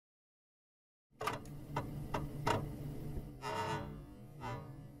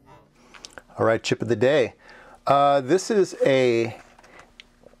All right, chip of the day. This is a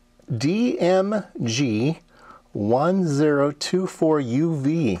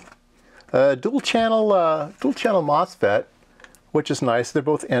DMG1024UV, dual channel MOSFET, which is nice. They're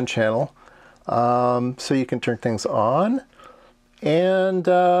both N channel, so you can turn things on. And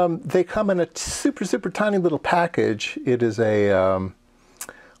they come in a super tiny little package. It is a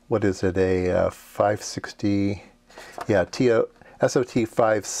what is it? A 560, yeah,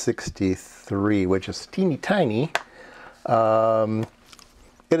 SOT563, which is teeny tiny. It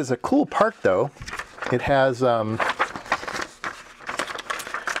is a cool part though. It has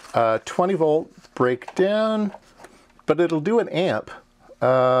 20 volt breakdown, but it'll do an amp.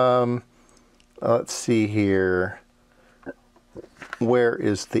 Let's see here. Where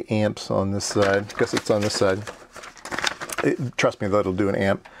is the amps on this side? I guess it's on this side. Trust me, that'll do an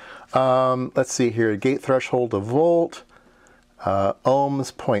amp. Let's see here. Gate threshold of volt.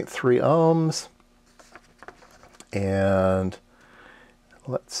 Ohms, 0.3 ohms. And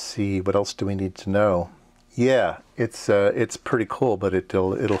let's see, what else do we need to know? Yeah, it's pretty cool, but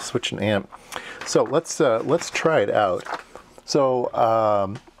it'll switch an amp. So let's try it out. So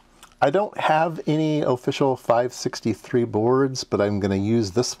I don't have any official 563 boards, but I'm going to use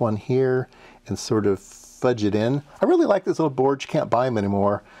this one here and sort of fudge it in. I really like these little boards. You can't buy them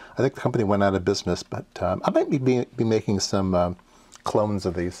anymore. I think the company went out of business, but I might be making some clones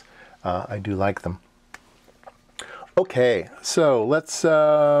of these. I do like them. Okay, so let's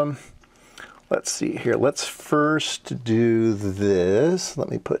see here. Let's first do this. Let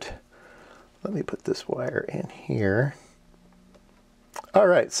me put this wire in here. All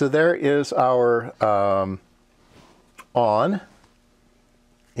right, so there is our on,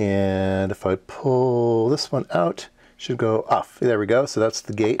 and if I pull this one out, it should go off. There we go. So that's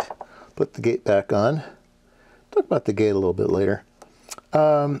the gate. Put the gate back on. Talk about the gate a little bit later.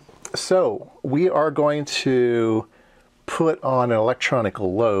 So we are going to put on an electronic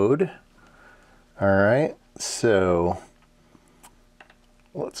load. All right, so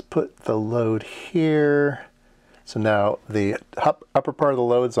let's put the load here. So now the upper part of the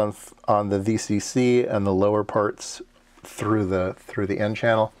load's on the VCC and the lower parts through the N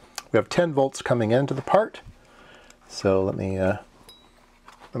channel. We have 10 volts coming into the part. So let me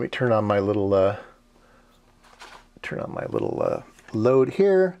turn on my little load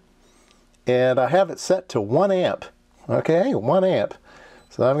here, and I have it set to 1 amp. Okay, 1 amp.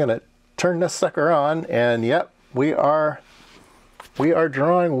 So I'm going to turn this sucker on, and yep, we are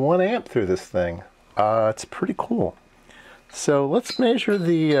drawing 1 amp through this thing. It's pretty cool. So let's measure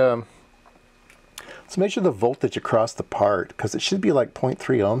the voltage across the part, because it should be like 0.3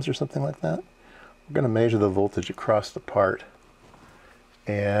 ohms or something like that. We're going to measure the voltage across the part,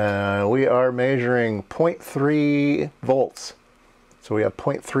 and we are measuring 0.3 volts. So we have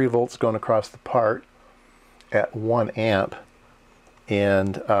 0.3 volts going across the part at 1 amp,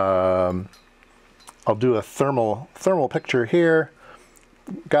 and I'll do a thermal picture here.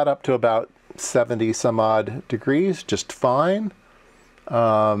 Got up to about 70 some odd degrees, just fine.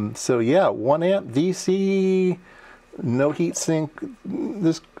 So yeah, 1 amp DC, no heat sink.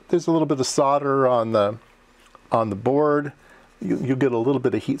 There's a little bit of solder on the board. You get a little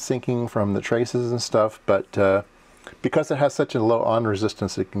bit of heat sinking from the traces and stuff, but because it has such a low on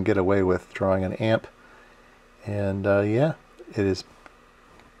resistance, it can get away with drawing an amp. And yeah, it is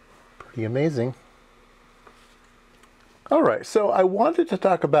pretty amazing. All right, so I wanted to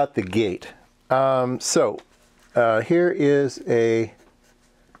talk about the gate. Here is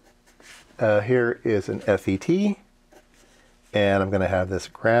an FET, and I'm going to have this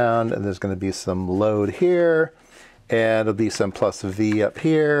ground, and there's going to be some load here, and there'll be some plus V up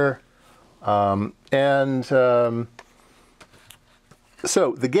here, so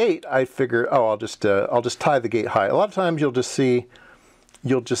the gate, I figure, oh, I'll just tie the gate high. A lot of times you'll just see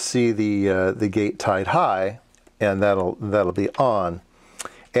the gate tied high, and that'll be on,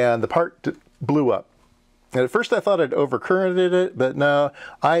 and the part blew up. And at first I thought I'd overcurrented it, but no,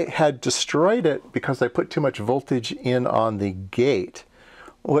 I had destroyed it because I put too much voltage in on the gate,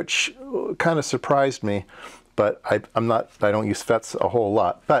 which kind of surprised me. But I don't use FETs a whole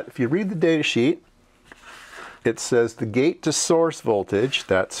lot. But if you read the data sheet, it says the gate to source voltage,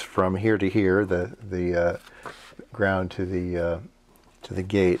 that's from here to here, the ground to the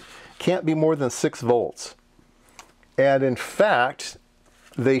gate, can't be more than 6 volts. And in fact,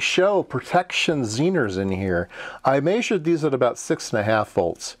 they show protection Zehners in here. I measured these at about 6.5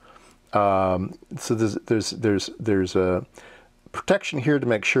 volts. So there's a protection here to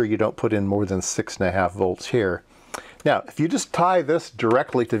make sure you don't put in more than 6.5 volts here. Now, if you just tie this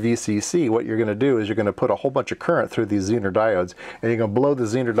directly to VCC, what you're going to do is you're going to put a whole bunch of current through these Zener diodes, and you're going to blow the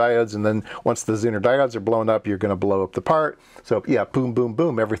Zener diodes, and then once the Zener diodes are blown up, you're going to blow up the part. So yeah, boom, boom,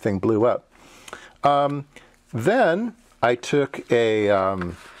 boom, everything blew up. Then I took a,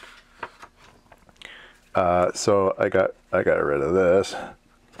 so I got rid of this.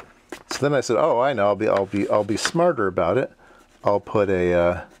 So then I said, oh, I know, I'll be smarter about it. I'll put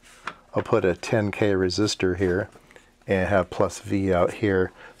a 10K resistor here and have plus V out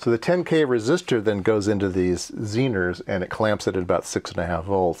here. So the 10K resistor then goes into these Zeners and it clamps it at about 6.5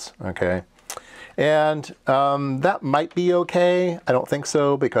 volts, okay? And that might be okay. I don't think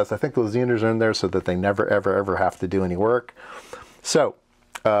so, because I think those Zeners are in there so that they never, ever, ever have to do any work. So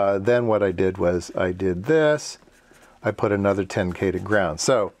then what I did was I did this. I put another 10K to ground.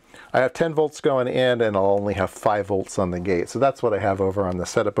 So I have 10 volts going in, and I'll only have 5 volts on the gate. So that's what I have over on the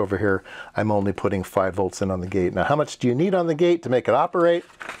setup over here. I'm only putting 5 volts in on the gate. Now, how much do you need on the gate to make it operate?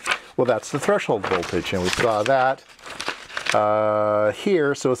 Well, that's the threshold voltage, and we saw that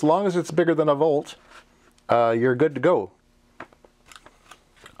here. So as long as it's bigger than a volt, you're good to go.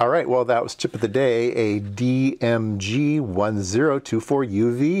 All right, well, that was tip of the day, a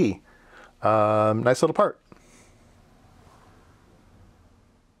DMG1024UV. Nice little part.